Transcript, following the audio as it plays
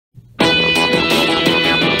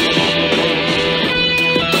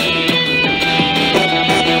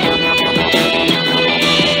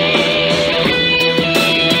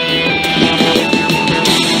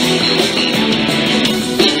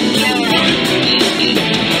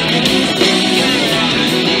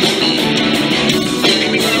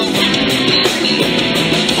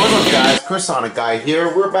Sonic Guy here.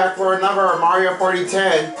 We're back for another Mario Party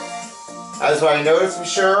 10. As I noticed for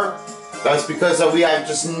sure, that's because we have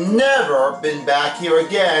just never been back here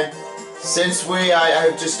again since I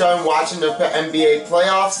have just done watching the NBA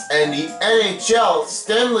playoffs and the NHL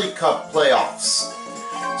Stanley Cup playoffs.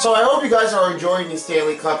 So I hope you guys are enjoying the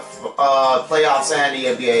Stanley Cup playoffs and the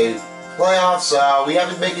NBA playoffs. We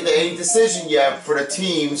haven't made any decision yet for the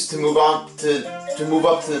teams to move on to move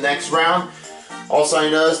up to the next round. Also, I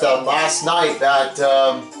noticed that last night that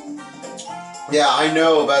I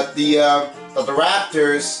know that the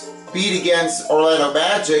Raptors beat against Orlando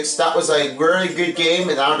Magic. That was a really good game,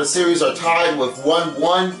 and now the series are tied with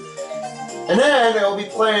 1-1. And then they'll be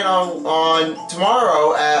playing on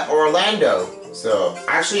tomorrow at Orlando. So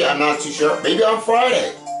actually, I'm not too sure. Maybe on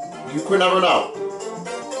Friday. You could never know.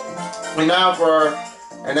 And now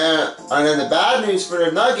and then the bad news for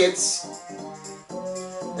the Nuggets.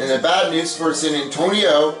 And the bad news for San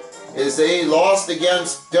Antonio is they lost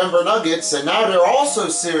against Denver Nuggets, and now they're also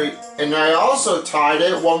tied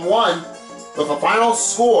at 1-1 with a final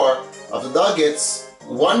score of the Nuggets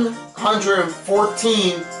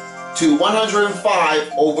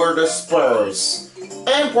 114-105 over the Spurs.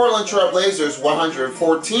 And Portland Trail Blazers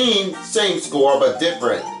 114, same score but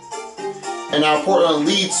different. And now Portland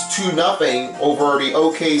leads 2-0 over the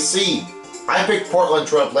OKC. I picked Portland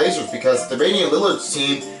Trail Blazers because the Damian Lillard's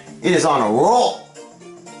team is on a roll.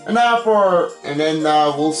 And now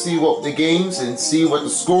we'll see what the games and see what the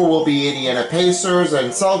score will be. Indiana Pacers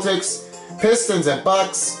and Celtics, Pistons and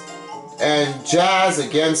Bucks, and Jazz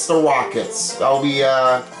against the Rockets. That'll be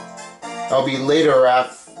later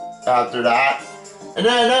after that. And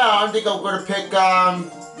then now I think I'm gonna pick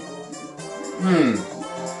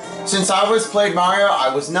since I was played Mario, I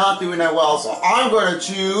was not doing that well, so I'm gonna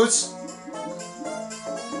choose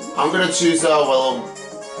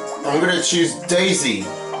Daisy.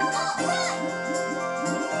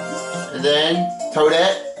 And then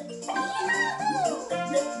Toadette.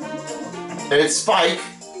 And it's Spike.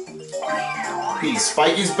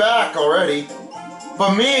 Spike is back already.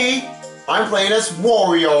 But me, I'm playing as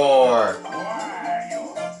Wario.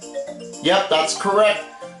 Yep, that's correct.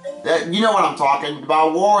 You know what I'm talking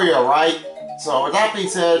about, Wario, right? So with that being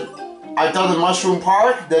said, I've done the Mushroom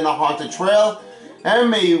Park, then the Haunted Trail,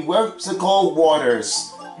 and the Whimsical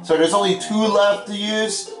Waters. So there's only 2 left to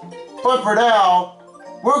use. But for now,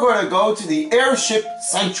 we're going to go to the Airship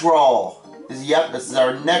Central. Yep, this is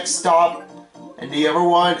our next stop. And the other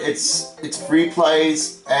one, it's free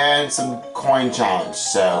plays and some coin challenge.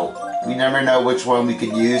 So we never know which one we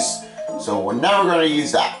could use. So we're never going to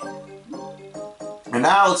use that. And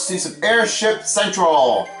now let's do some Airship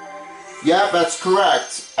Central. Yep, that's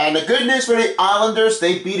correct. And the good news for the Islanders,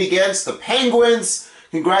 they beat against the Penguins.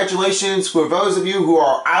 Congratulations for those of you who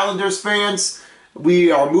are Islanders fans. They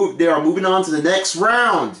are moving on to the next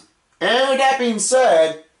round. And with that being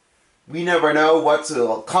said, we never know what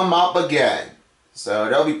will come up again. So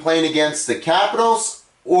they'll be playing against the Capitals,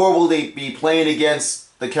 or will they be playing against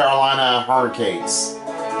the Carolina Hurricanes?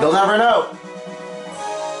 You'll never know.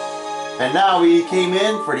 And now we came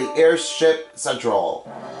in for the Airship Central.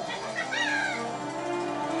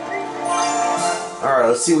 Alright,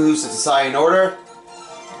 let's see who's deciding order.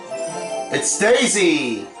 It's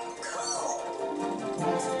Daisy!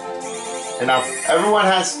 And now everyone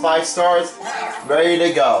has 5 stars ready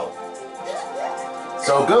to go.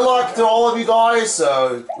 So good luck to all of you guys.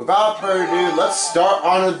 So without further ado, let's start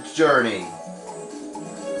on a journey.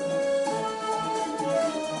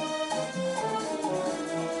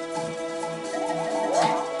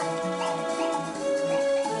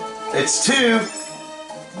 It's 2.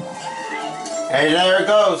 And there it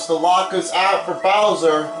goes. The lock is out for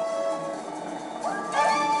Bowser.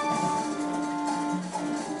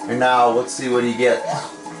 And now let's see what he gets.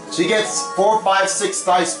 She gets 4, 5, 6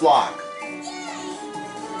 dice block.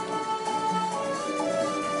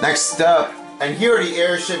 Next up, and here are the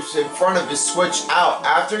airships in front of you switch out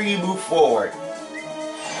after you move forward.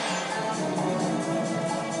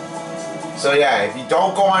 So yeah, if you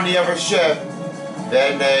don't go on the other ship,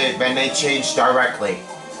 then they change directly.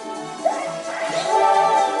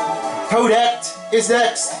 Toadette is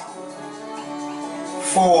next.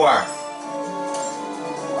 4.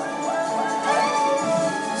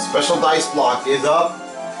 Special dice block is up.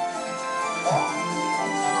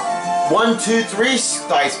 1, 2, 3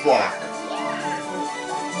 dice block.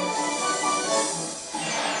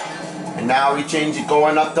 And now we change it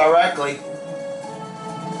going up directly.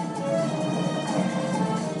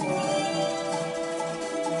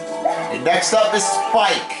 And next up is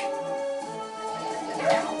Spike.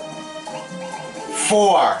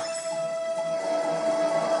 4.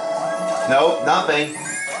 Nope, nothing.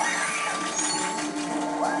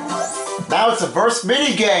 Now it's a verse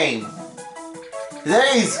mini game.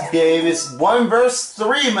 Today's game is 1 vs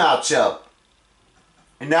 3 matchup.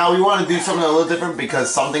 And now we want to do something a little different because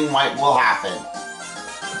something will happen.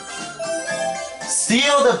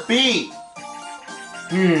 Steal the beat.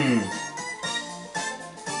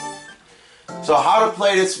 So how to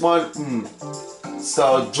play this one?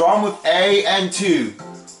 So drum with A and 2.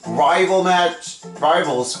 Rivals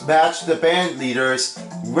match the band leaders.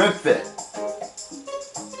 Rip it.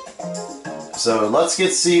 So let's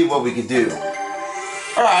see what we can do.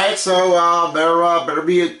 Alright, so better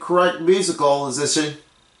be a correct musical position.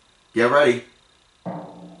 Get ready.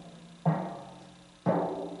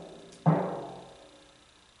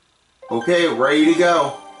 Okay, ready to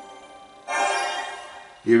go.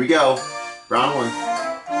 Here we go. Round 1.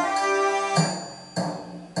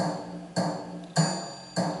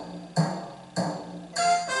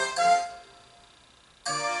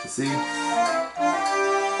 Let's see.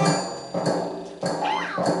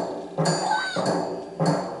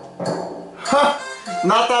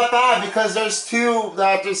 Not that bad because there's 2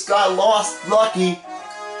 that just got lost lucky.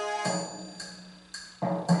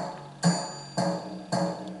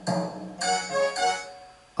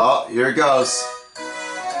 Oh, here it goes.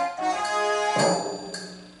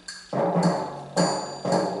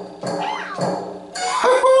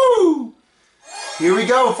 Woohoo! Here we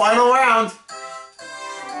go, final round.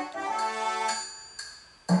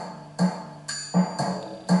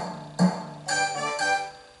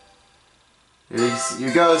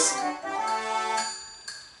 Here goes.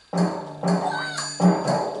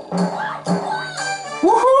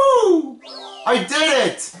 Woohoo! I did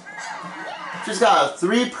it! She's got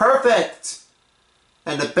 3 perfect.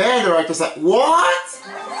 And the band director said, what?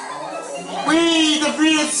 We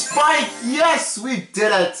defeated Spike! Yes, we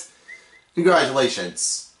did it!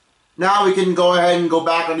 Congratulations. Now we can go ahead and go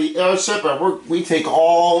back on the airship and we take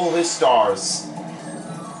all his stars.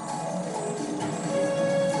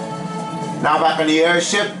 Now back on the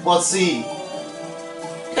airship, let's see.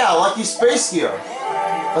 Yeah, lucky space here.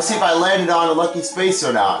 Let's see if I landed on a lucky space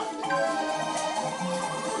or not.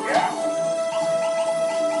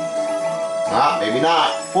 Ah, maybe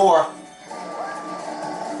not. 4.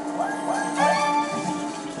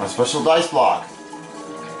 A special dice block.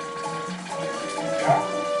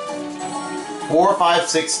 4, 5,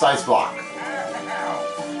 6 dice block.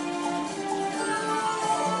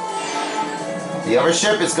 The other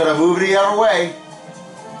ship is going to move the other way.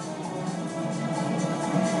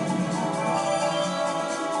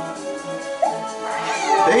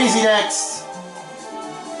 Daisy next.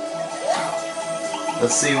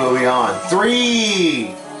 Let's see what we're on.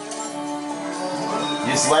 3.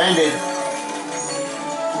 Just landed.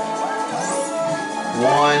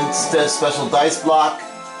 1 special dice block.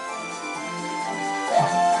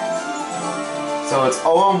 So it's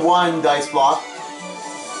 0 and 1 dice block.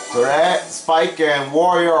 So that Spike and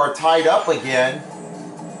Wario are tied up again.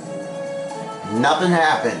 Nothing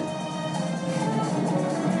happened.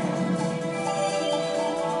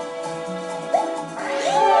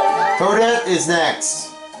 Toadette is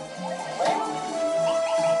next.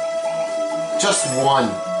 Just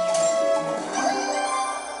 1.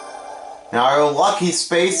 Now our lucky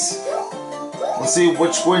space. Let's see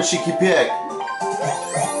which one she can pick.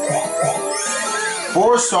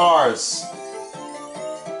 4 stars.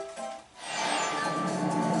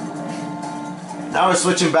 Now we're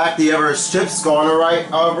switching back the other ships going the right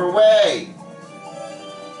other way.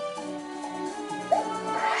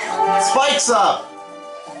 Spike's up.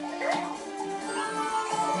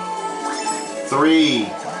 3.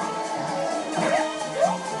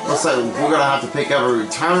 Looks like we're gonna have to pick up a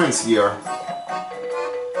returns here.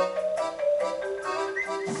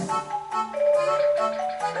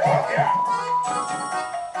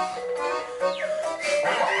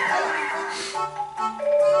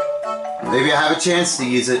 Maybe I have a chance to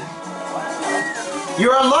use it.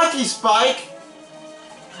 You're unlucky, Spike!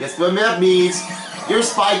 Guess what that means? You're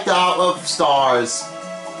spiked out of stars.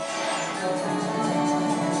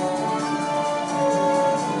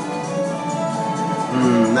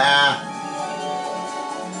 Nah.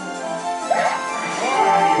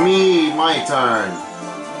 My turn.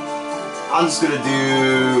 I'm just gonna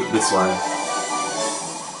do this one.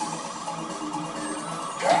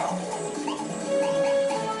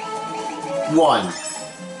 One.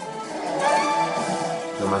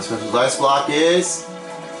 So my special dice block is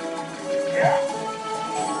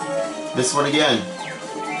this one again.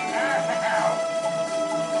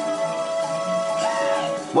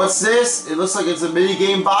 What's this? It looks like it's a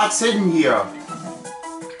minigame box hidden here.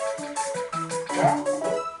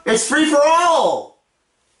 It's free for all!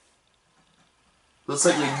 Looks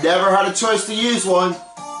like we never had a choice to use one.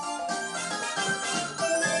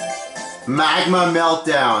 Magma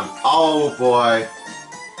meltdown. Oh boy.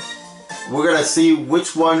 We're gonna see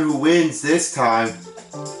which one who wins this time.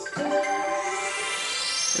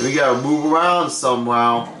 And we gotta move around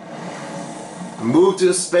somehow. Move to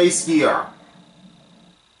the space here.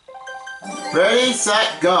 Ready,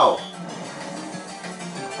 set, go.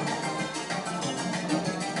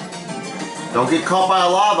 Don't get caught by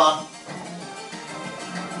lava.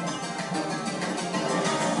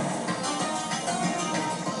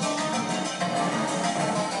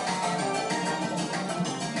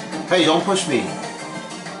 Hey, don't push me.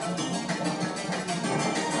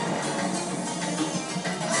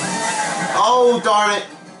 Oh, darn it.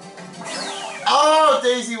 Oh,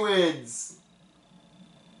 Daisy wins.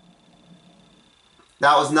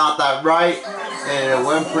 That was not that right, and it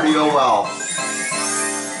went pretty well.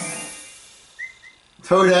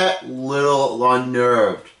 Toadette, little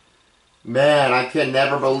unnerved. Man, I can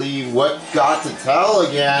never believe what got to tell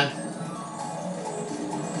again.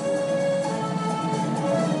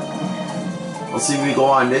 Let's see if we go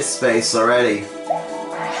on this space already.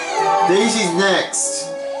 Daisy's next.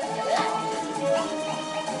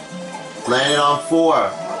 Landed on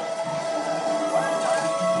 4.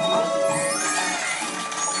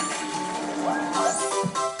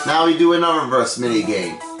 Now we do another reverse mini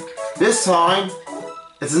game. This time,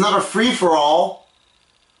 it's another free-for-all.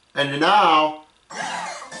 And now,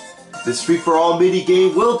 this free-for-all mini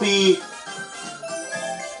game will be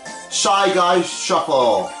Shy Guy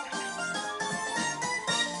Shuffle.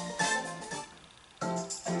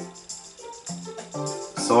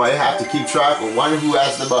 So I have to keep track of one who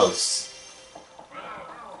has the most.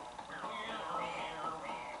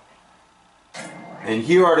 And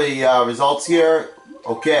here are the results here.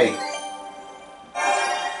 Okay.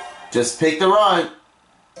 Just pick the run.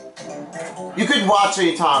 You could watch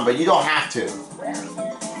anytime, but you don't have to.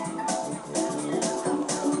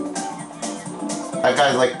 That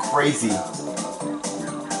guy's like crazy.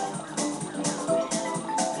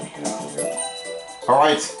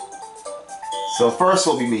 Alright. So first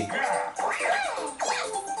will be me.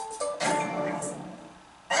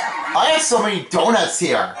 I have so many donuts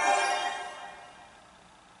here.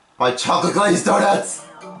 My chocolate glazed donuts.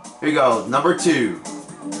 Here you go, number 2.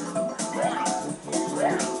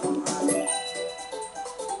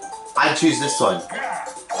 I choose this one.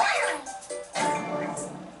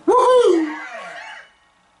 Woohoo!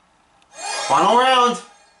 Final round.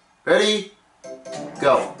 Ready?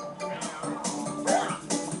 Go.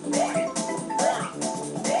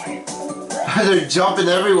 They're jumping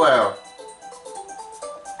everywhere.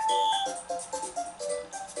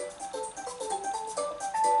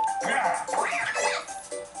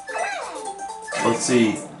 Let's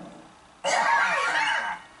see. Yeah,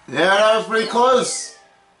 that was pretty close.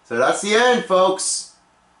 So that's the end, folks.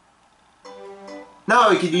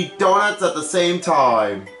 Now we can eat donuts at the same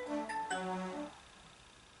time.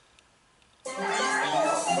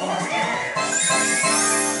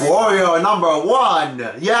 Wario number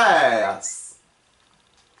 1. Yes.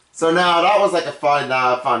 So now that was like a fun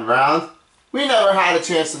round. We never had a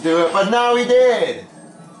chance to do it, but now we did.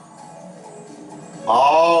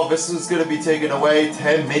 Oh, this is gonna be taking away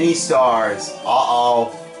 10 mini stars.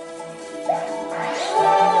 Uh-oh.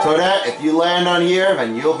 Toadette, if you land on here,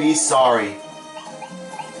 then you'll be sorry.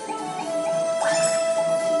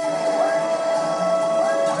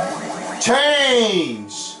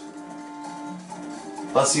 Change!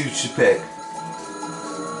 Let's see what you pick.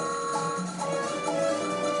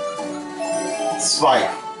 Spike.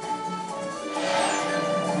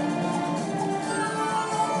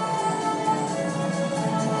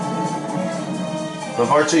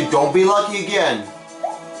 Unfortunately, don't be lucky again.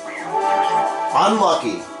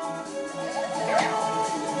 Unlucky.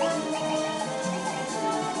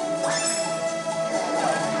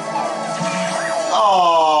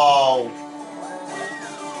 Oh.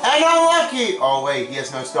 And unlucky. Oh wait, he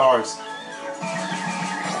has no stars.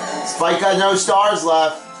 Spike got no stars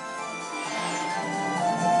left.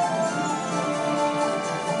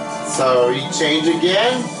 So you change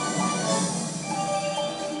again.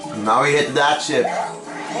 Now we hit that ship.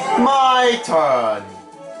 My turn.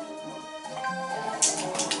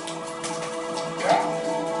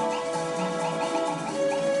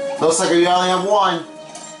 Looks like we only have one.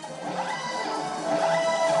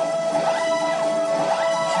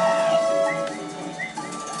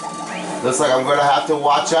 Looks like I'm gonna have to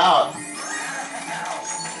watch out.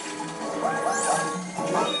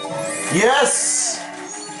 Yes!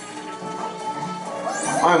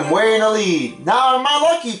 I'm way in the lead. Now am I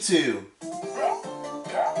lucky to?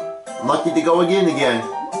 I'm lucky to go again.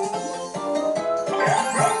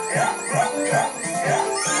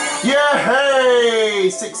 Yay!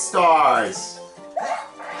 6 stars.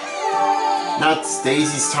 Now it's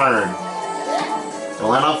Daisy's turn. So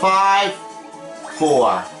land on 5,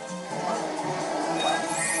 4.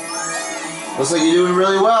 Looks like you're doing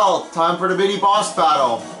really well. Time for the mini boss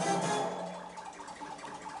battle.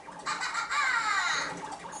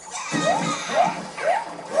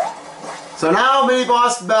 So now mini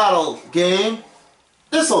boss battle game.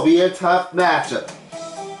 This will be a tough matchup.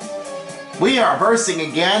 We are versing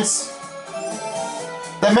against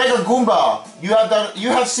the Mega Goomba. You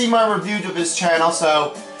have seen my reviews of his channel,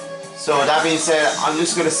 so that being said, I'm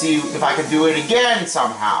just gonna see if I can do it again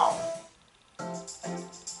somehow.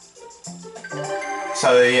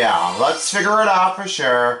 So yeah, let's figure it out for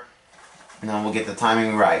sure, and then we'll get the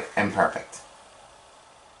timing right and perfect.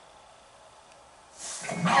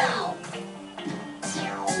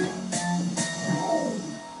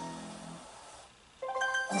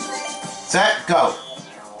 Set, go.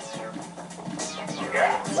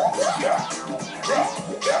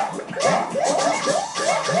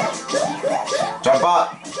 Jump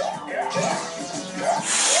up.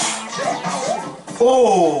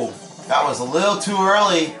 Oh, that was a little too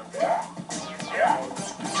early.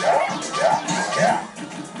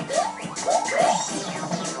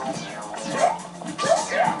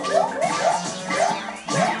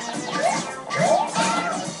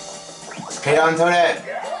 Okay, on Toadette.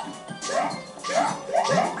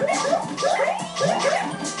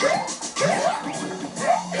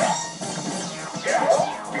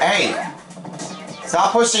 Hey,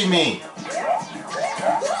 stop pushing me.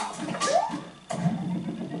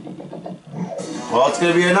 Well, it's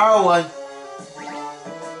gonna be another one.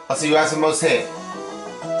 Let's see who has the most hit.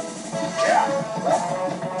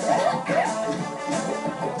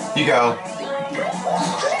 You go.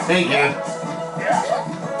 Thank you.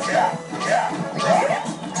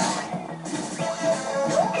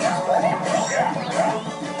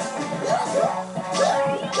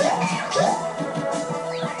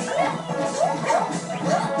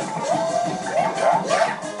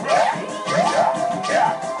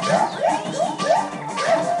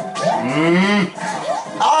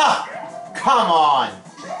 Ah! Come on!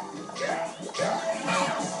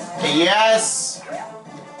 Yes!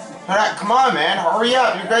 Come on, man, hurry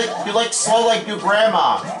up! You're like slow like your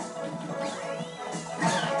grandma.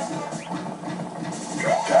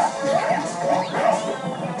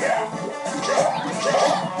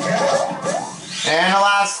 And the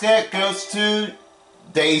last hit goes to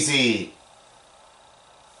Daisy.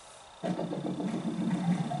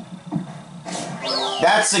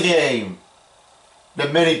 That's the game. The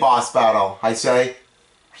mini boss battle, I say.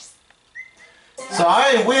 So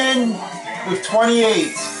I win with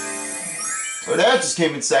 28. So that just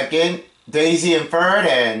came in second. Daisy in third,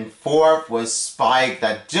 and fourth was Spike.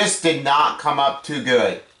 That just did not come up too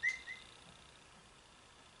good.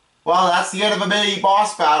 Well, that's the end of a mini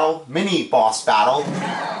boss battle.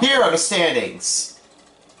 Here are the standings.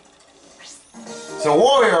 So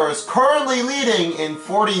Wario is currently leading in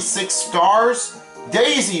 46 stars.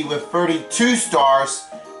 Daisy with 32 stars,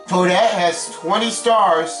 Toadette has 20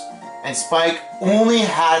 stars, and Spike only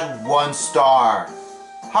had 1 star.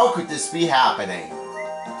 How could this be happening?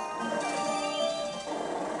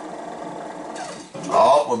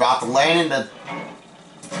 Oh, we're about to land in the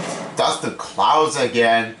dust of clouds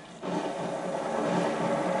again.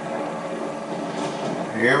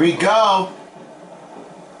 Here we go.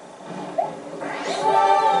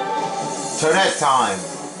 Toadette time.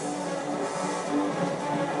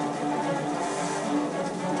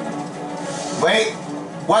 Wait,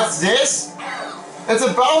 what's this? It's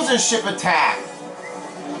a Bowser ship attack.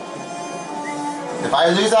 If I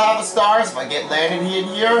lose half a stars, if I get landed in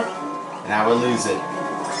here, then I will lose it.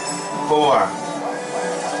 4.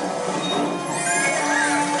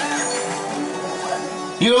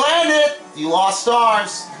 You landed! You lost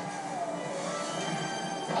stars.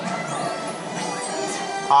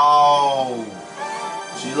 Oh,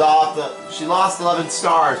 she lost 11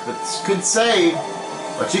 stars, but she could save.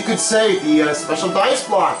 But she could save the special dice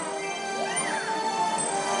block.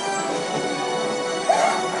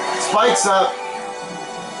 Spike's up.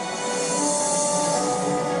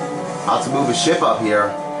 I'll have to move a ship up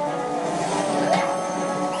here.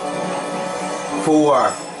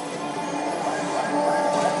 4.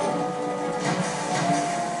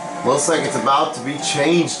 Looks like it's about to be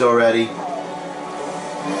changed already.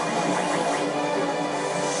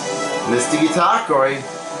 Misty Takori.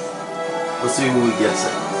 We'll see who gets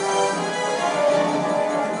it.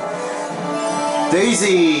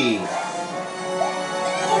 Daisy!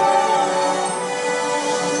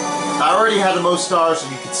 I already had the most stars, so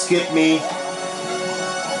you could skip me.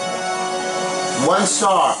 1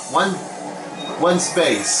 star. 1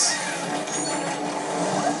 space.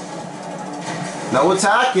 No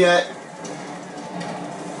attack yet.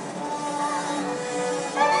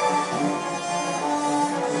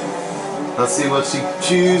 Let's see what she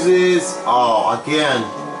chooses. Oh, again.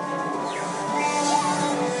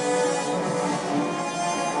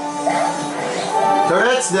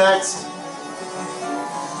 Turret's next.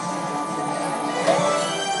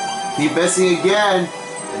 Keep missing again,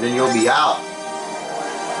 and then you'll be out.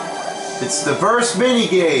 It's the first mini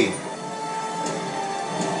game.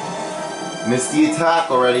 Missed the attack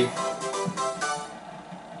already.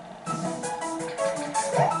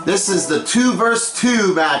 This is the 2 vs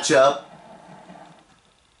 2 matchup.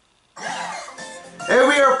 And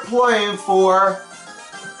we are playing for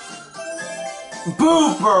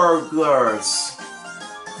Boo Burglars.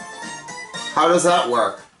 How does that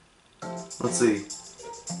work? Let's see.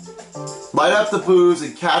 Light up the boos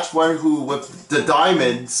and catch one who with the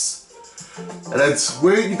diamonds, and then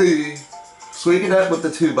swing it up with the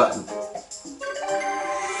 2 button.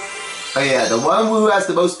 Oh yeah, the one who has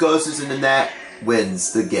the most ghosts in the net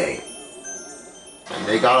wins the game. And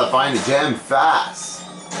they gotta find the gem fast.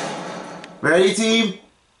 Ready, team?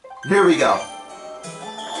 Here we go.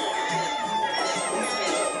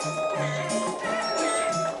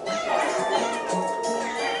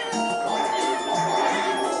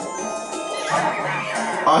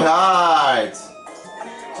 Alright.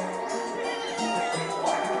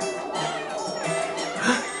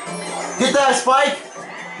 Get that, Spike!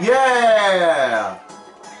 Yeah!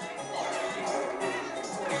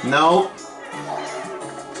 Nope.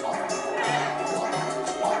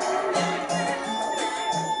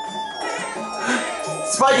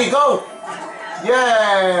 Spikey, go!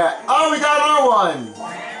 Yeah! Oh, we got another one!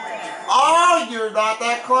 Oh, you're not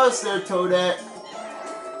that close there, Toadette.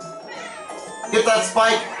 Get that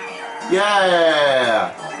spike!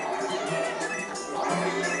 Yeah!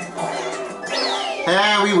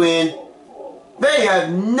 And we win. They have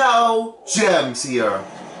no gems here.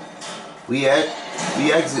 We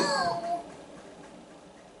exit.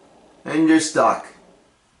 And you're stuck.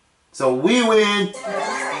 So we win.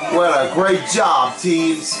 What a great job,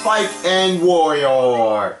 team Spike and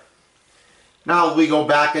Wario. Now we go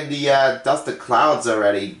back in the dust the clouds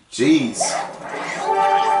already. Jeez.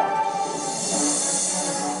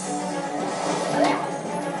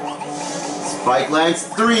 Spike lands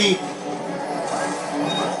 3.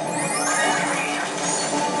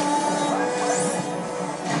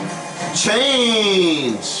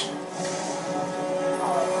 Change.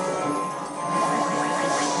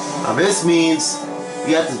 Now this means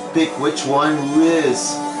you have to pick which one who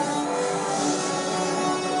is.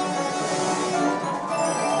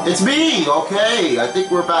 It's me! Okay, I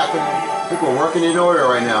think we're back. I think we're working in order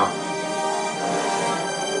right now.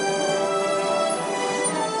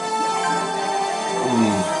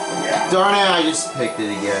 Darn it, I just picked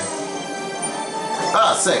it again.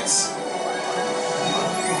 Ah, 6.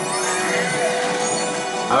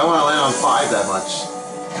 I don't want to land on 5 that much.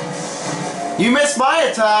 You missed my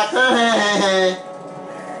attack!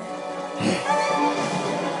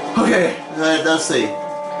 Okay, let's see.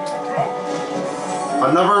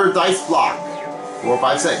 Another dice block. 4,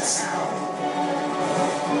 5, 6.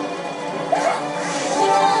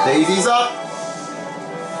 Daisy's up.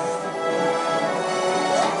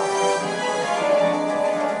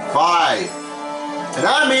 Five. And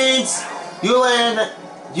that means you land,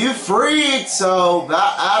 you freed, so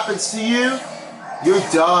that happens to you, you're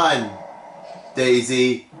done,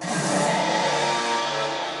 Daisy.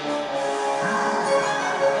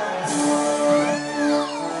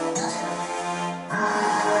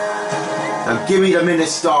 Now give me the minute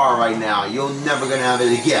star right now. You're never gonna have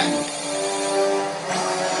it again.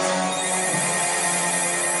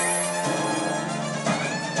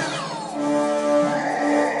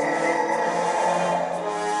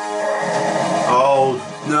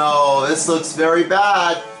 No, this looks very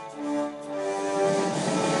bad.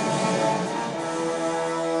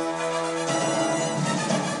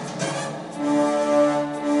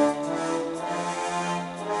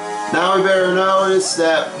 Now we better notice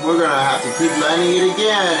that we're gonna have to keep landing it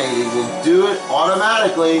again, and it will do it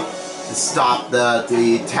automatically to stop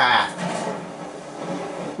the attack.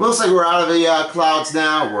 Looks like we're out of the clouds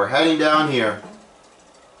now. We're heading down here.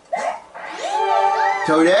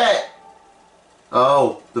 Toadette!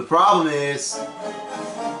 Oh, the problem is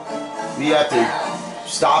we have to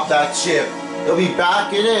stop that ship. They'll be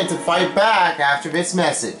backing in to fight back after this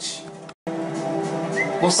message.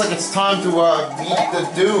 Looks like it's time to meet the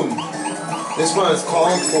doom. This one is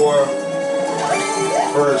calling for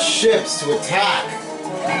ships to attack.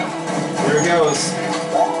 Here it goes.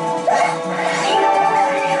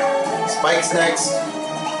 Spike's next.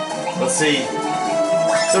 Let's see.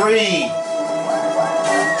 3.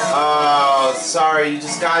 Oh, sorry, you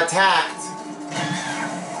just got attacked.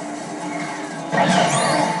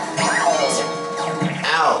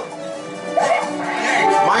 Ow.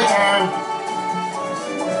 My turn.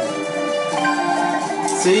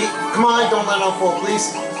 See? Come on, don't let him fall,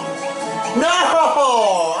 please. No!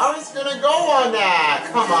 I was gonna go on that.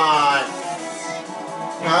 Come on.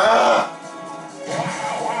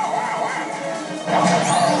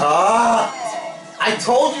 I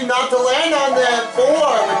told you not to land on that board,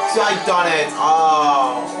 but I done it.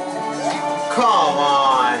 Oh. Come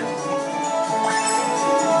on.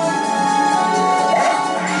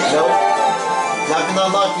 Nope. Not been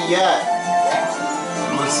unlucky yet.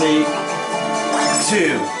 Let's see.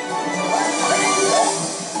 2.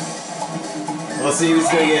 Let's see who's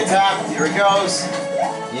gonna get attacked. Here it goes.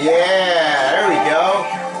 Yeah, there we go.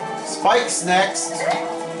 Spike's next.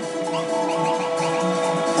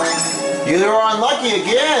 You were unlucky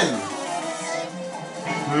again.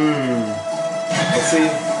 Let's see.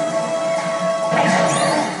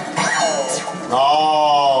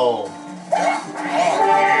 Oh.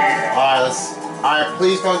 Alright,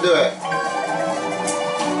 please don't do it.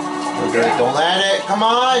 Don't do it. Don't land it. Come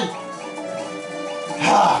on.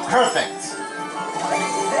 Ah, perfect.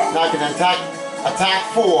 Now I can attack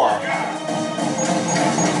 4.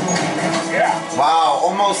 Wow,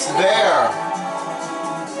 almost there.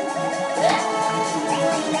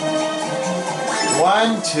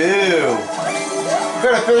 1, 2.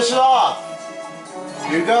 Gonna finish it off.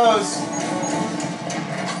 Here goes.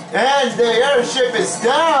 And the airship is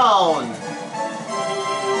down.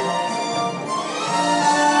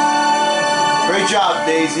 Great job,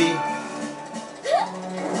 Daisy.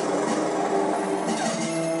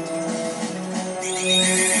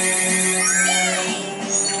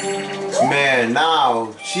 Man,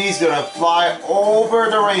 now she's gonna fly over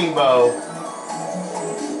the rainbow.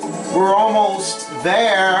 We're almost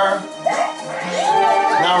there.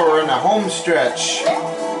 Now we're in the home stretch.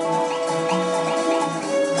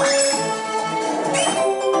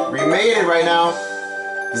 We made it right now.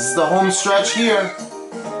 This is the home stretch here.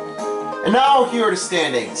 And now here are the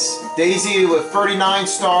standings. Daisy with 39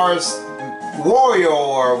 stars.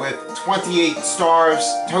 Wario with 28 stars.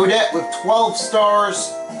 Toadette with 12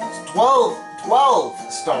 stars. 12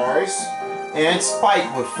 stars. And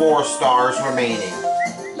Spike with 4 stars remaining.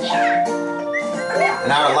 And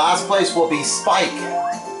now the last place will be Spike.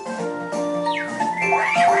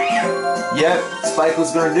 Yep, Spike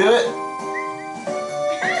was going to do it.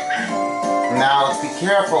 Now let's be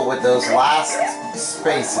careful with those last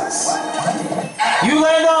spaces. You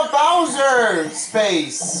land on Bowser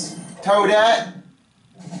space, Toadette.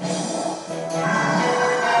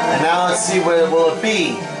 And now let's see what will it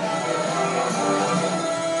be.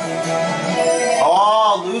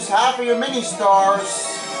 Oh, lose half of your mini stars.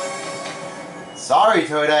 Sorry,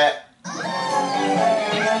 Toadette.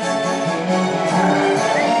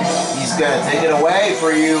 He's gonna take it away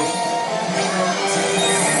for you.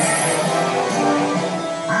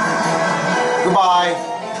 Goodbye.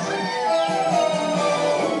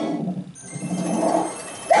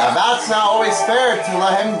 Now that's not always fair to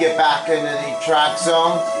let him get back into the track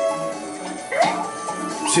zone.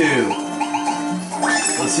 2.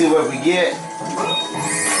 Let's see what we get.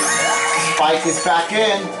 Spike is back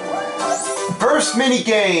in. First mini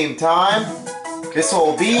game time. This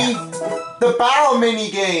will be the battle mini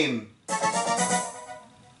game.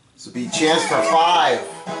 This will be a chance for 5.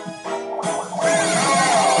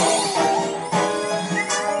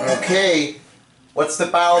 Okay, what's the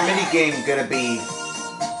battle mini game gonna be?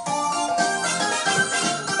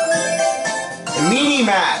 A mini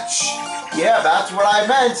match. Yeah, that's what I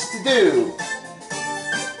meant to do.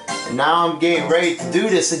 And now I'm getting ready to do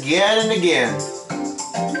this again and again.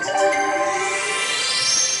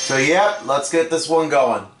 So yep, let's get this one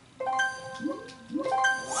going.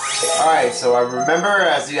 Alright, so I remember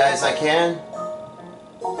as I can.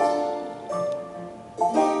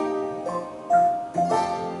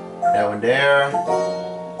 That one there.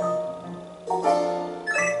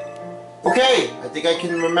 Okay, I think I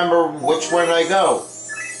can remember which one I go.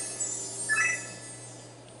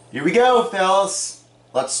 Here we go, fellas.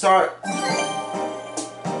 Let's start.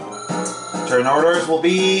 Turn orders will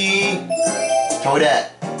be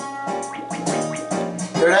Toadette.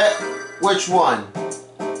 Toadette, which one?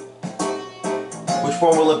 Which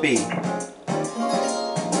one will it be?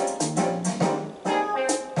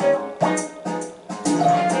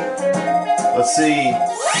 Let's see.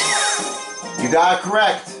 You got it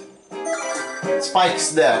correct.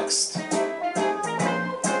 Spike's next.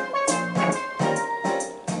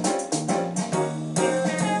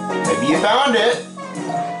 Maybe You found it.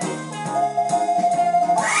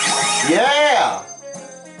 Yeah.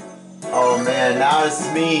 Oh man, now this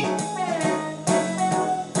is me.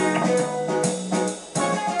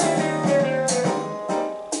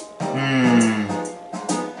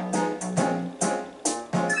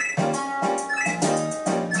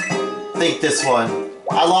 I think this one.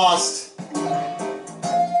 I lost.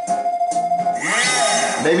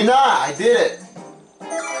 Maybe not. I did it.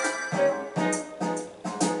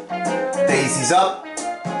 Daisy's up.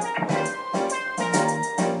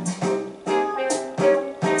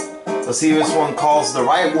 Let's see if this one calls the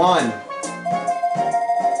right one.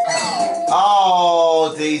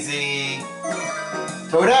 Oh, Daisy.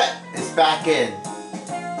 Toadette is back in.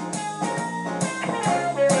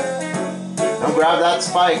 Don't grab that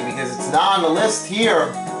spike because it's not on the list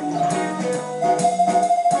here.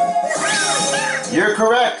 You're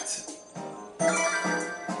correct.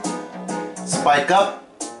 Spike up.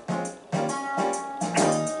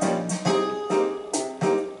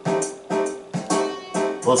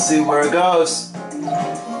 We'll see where it goes.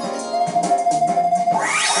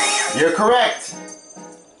 You're correct.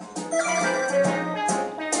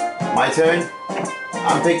 My turn.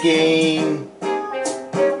 I'm picking...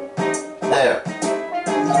 There.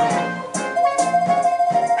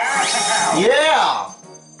 Yeah!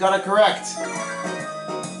 Got it correct.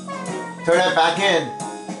 Turn that back in.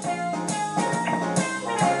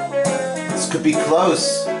 This could be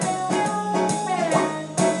close.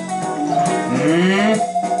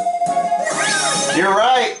 You're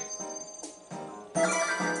right.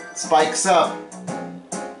 Spikes up.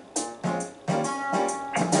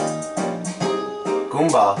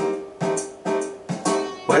 Goomba.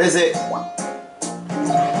 What is it?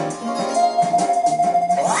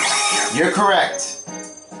 You're correct.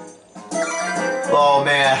 Oh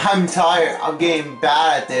man, I'm tired. I'm getting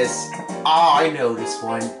bad at this. Oh, I know this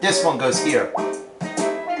one. This one goes here.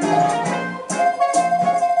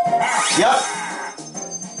 Yep.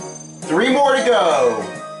 3 more to go.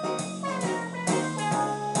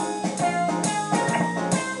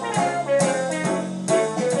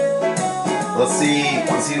 Let's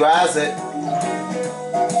see who has it.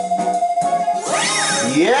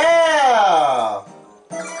 Yeah!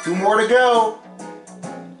 2 more to go.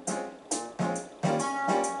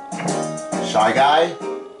 Shy Guy.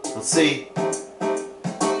 Let's see.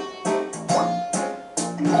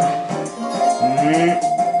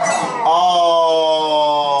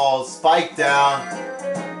 Oh, spike down.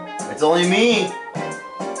 It's only me.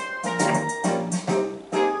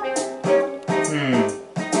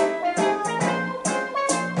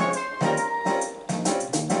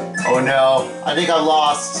 Oh no, I think I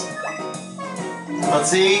lost. Let's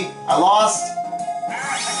see, I lost.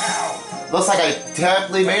 Looks like I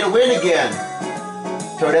definitely made a win again.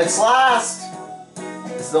 Toadette's last.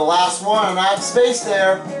 This is the last one, and I have space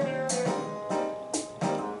there.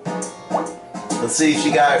 Let's see if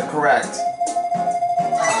she got it correct.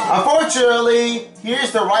 Unfortunately,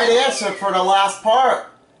 here's the right answer for the last part.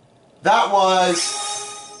 That was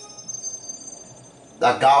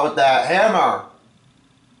that guy with that hammer.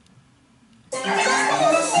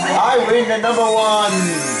 I win the number 1.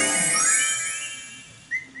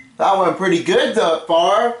 That went pretty good thus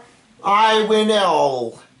far. I win it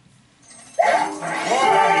all.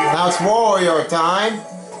 Now it's Wario time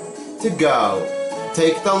to go.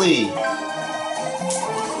 Take the lead.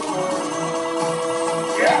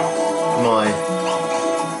 Come on.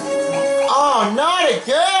 Oh, not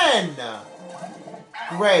again!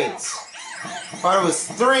 Great. Thought it was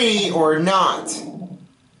 3 or not.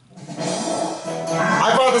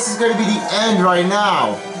 I thought this was going to be the end right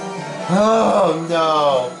now. Oh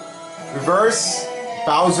no. Reverse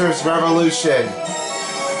Bowser's Revolution.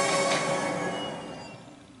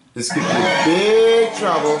 This could be big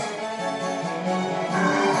trouble.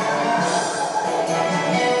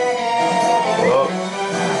 Whoa.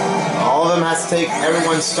 All of them has to take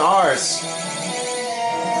everyone's stars.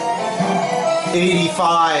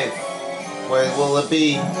 85. Where will it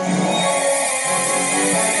be?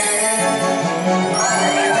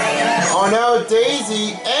 Oh no,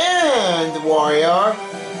 Daisy and Wario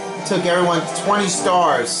took everyone 20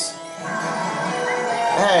 stars.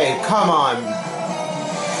 Hey, come on.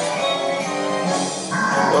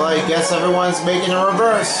 Well, I guess everyone's making a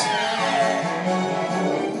reverse.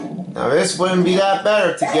 Now this wouldn't be that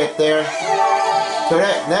better to get there.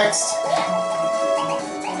 Toadette, next.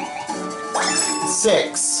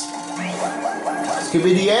 6. This could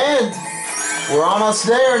be the end. We're almost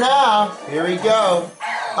there now. Here we go.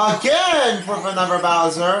 Again for another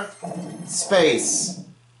Bowser. Space.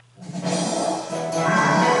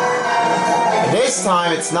 And this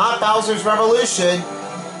time it's not Bowser's Revolution.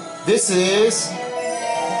 This is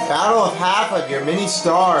battle of half of your mini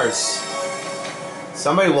stars.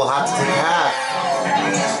 Somebody will have to take half.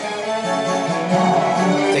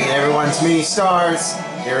 Taking everyone's mini stars.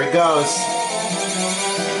 Here it goes.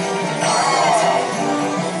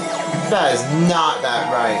 That is not that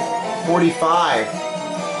right. 45.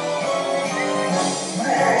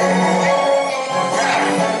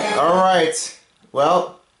 Alright.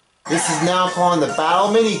 Well, this is now called the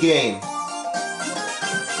battle mini game.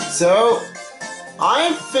 So,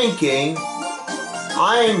 I'm thinking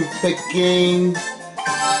I'm picking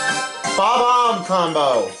Bob-omb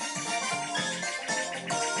combo.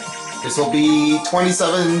 This will be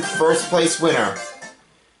 27 first place winner.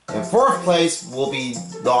 And fourth place will be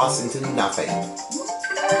lost into nothing.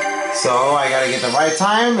 So I gotta get the right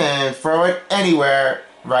time and throw it anywhere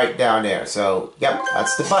right down there. So, yep,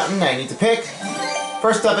 that's the button I need to pick.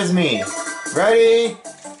 First up is me. Ready?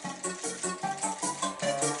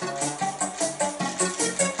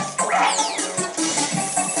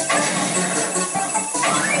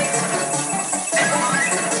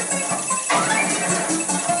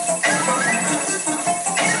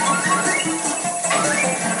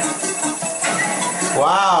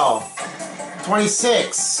 Wow,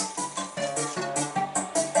 26.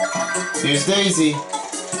 Here's Daisy.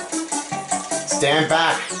 Stand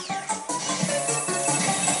back.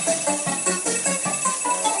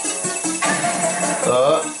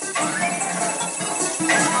 Uh.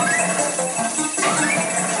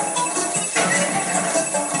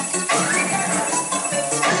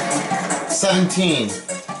 $17.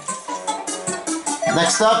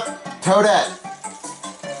 Next up, Toadette.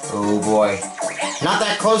 Oh boy. Not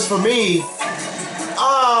that close for me.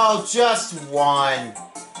 Oh, just one.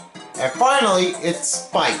 And finally, it's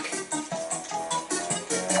Spike.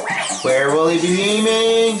 Where will he be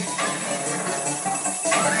aiming?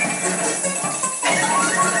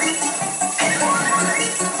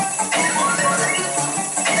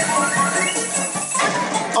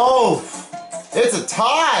 Oh, it's a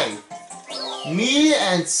tie. Me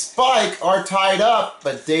and Spike are tied up,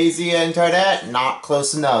 but Daisy and Toadette not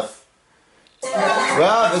close enough.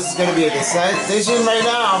 Well, this is going to be a decision right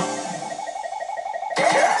now.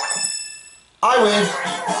 I win.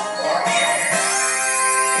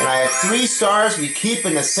 And I have 3 stars we keep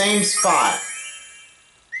in the same spot.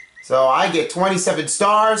 So I get 27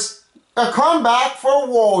 stars. A comeback for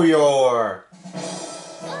Wario.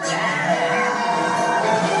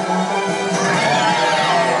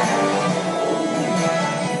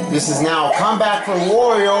 This is now a comeback for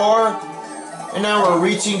Wario. And now we're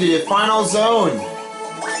reaching to the final zone.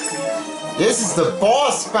 This is the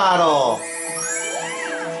boss battle.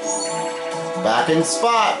 Back in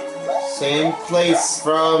spot. Same place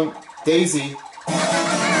from Daisy.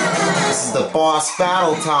 This is the boss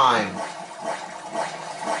battle time.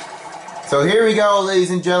 So here we go,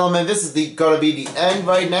 ladies and gentlemen. This is going to be the end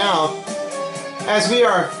right now. As we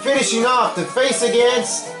are finishing off the face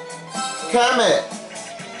against Kamet.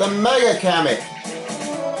 The Mega Kamet.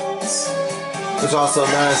 Which also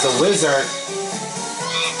known as the Wizard.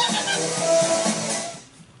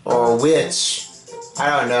 Or Witch. I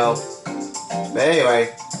don't know. But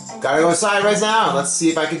anyway, gotta go inside right now. Let's see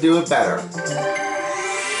if I can do it better.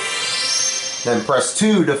 Then press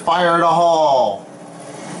 2 to fire the hall.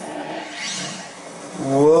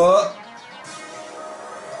 Whoa.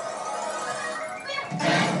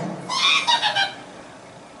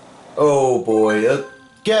 Oh boy.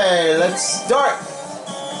 Okay, let's start.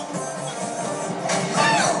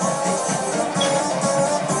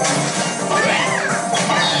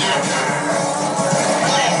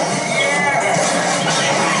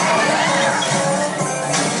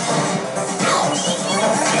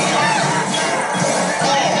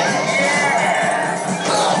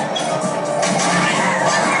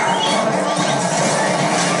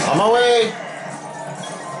 On my way.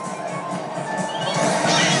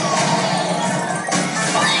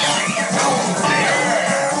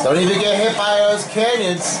 Don't even get hit by those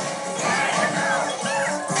canyons.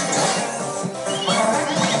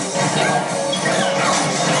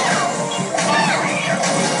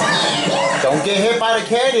 Don't get hit by the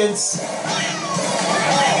canyons.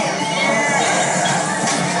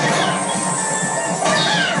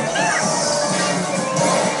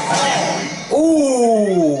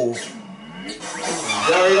 Ooh!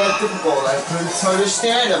 Very difficult. I couldn't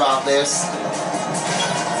understand about this.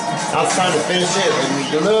 Now it's time to finish it. Let me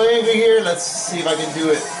do a little over here. Let's see if I can do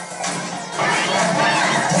it.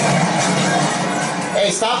 Hey,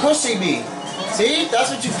 stop pushing me. See? That's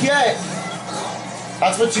what you get.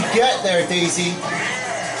 That's what you get there, Daisy.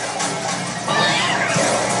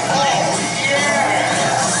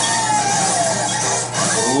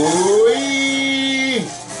 Ooh-wee.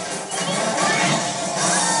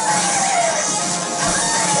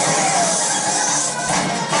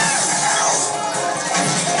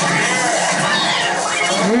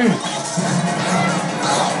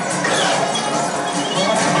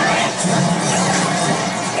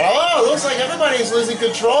 Oh, looks like everybody's losing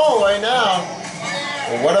control right now.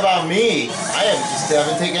 Well, what about me? I just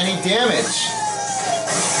haven't taken any damage.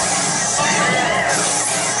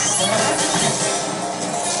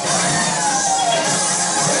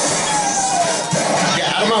 Get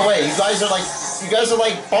out of my way. You guys are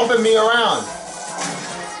like bumping me around.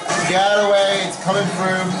 Get out of the way. It's coming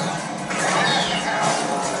through.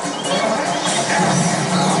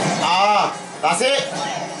 Ah, that's it.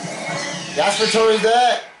 That's for totally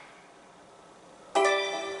that.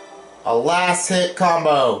 A last hit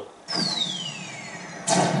combo.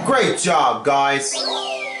 Great job, guys.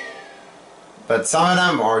 But some of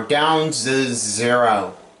them are down to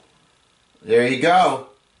 0. There you go.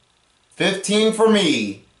 15 for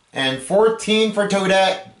me and 14 for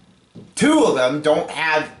Toadette. 2 of them don't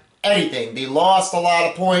have anything. They lost a lot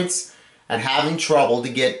of points and having trouble to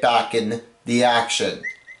get back in the action.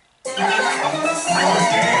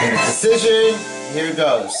 And the decision, here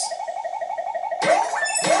goes.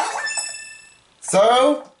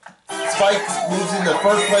 So, Spike moves into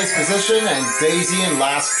first place position and Daisy in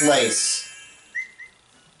last place.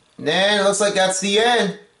 And then it looks like that's the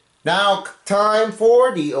end. Now, time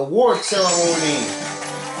for the award ceremony.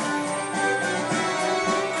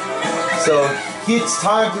 So, it's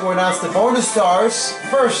time to announce the bonus stars.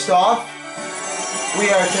 First off, we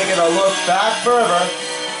are taking a look back further.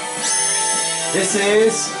 This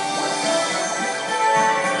is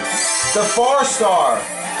the 4-star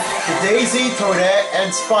to Daisy, Toadette,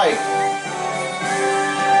 and Spike.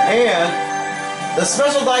 And the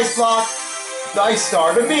special dice block dice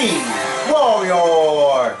star to me,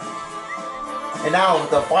 Wario. And now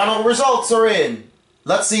the final results are in.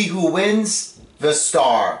 Let's see who wins the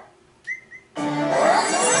star. Here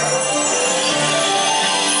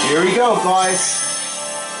we go, guys.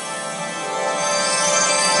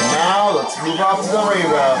 And now let's move on to the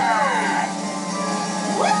rainbow.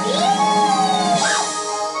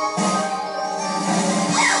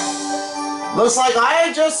 Looks like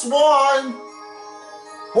I just won!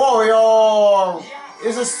 Wario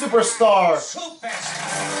is a superstar!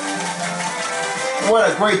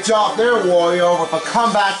 What a great job there, Wario, with a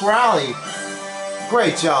comeback rally!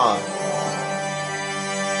 Great job!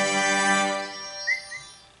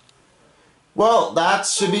 Well, that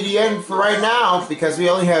should be the end for right now, because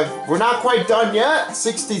we're not quite done yet.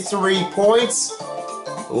 63 points.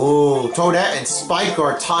 Ooh, Toadette and Spike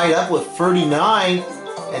are tied up with 39.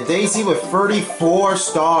 And Daisy with 34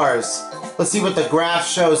 stars. Let's see what the graph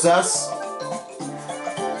shows us.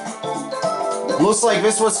 Looks like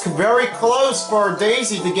this was very close for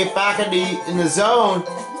Daisy to get back in the zone.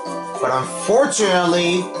 But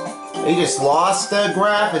unfortunately, he just lost the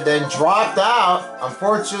graph and then dropped out.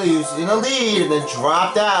 Unfortunately, he was in the lead and then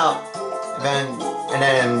dropped out. And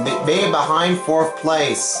then made it behind 4th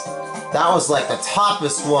place. That was like the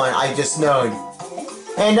toughest one I just known.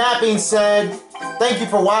 And that being said, thank you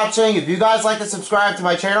for watching. If you guys like to subscribe to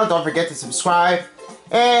my channel, don't forget to subscribe.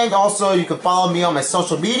 And also, you can follow me on my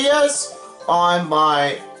social medias, on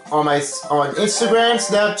Instagram,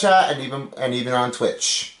 Snapchat, and even on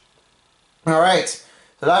Twitch. All right.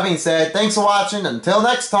 So that being said, thanks for watching. Until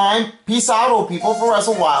next time, peace out, old people. For us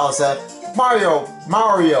a while, it's a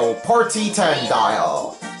Mario Party 10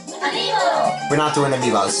 dial. Amiibo. We're not doing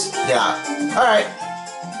amiibos. Yeah. All right.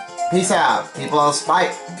 Peace out, people.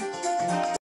 Bye.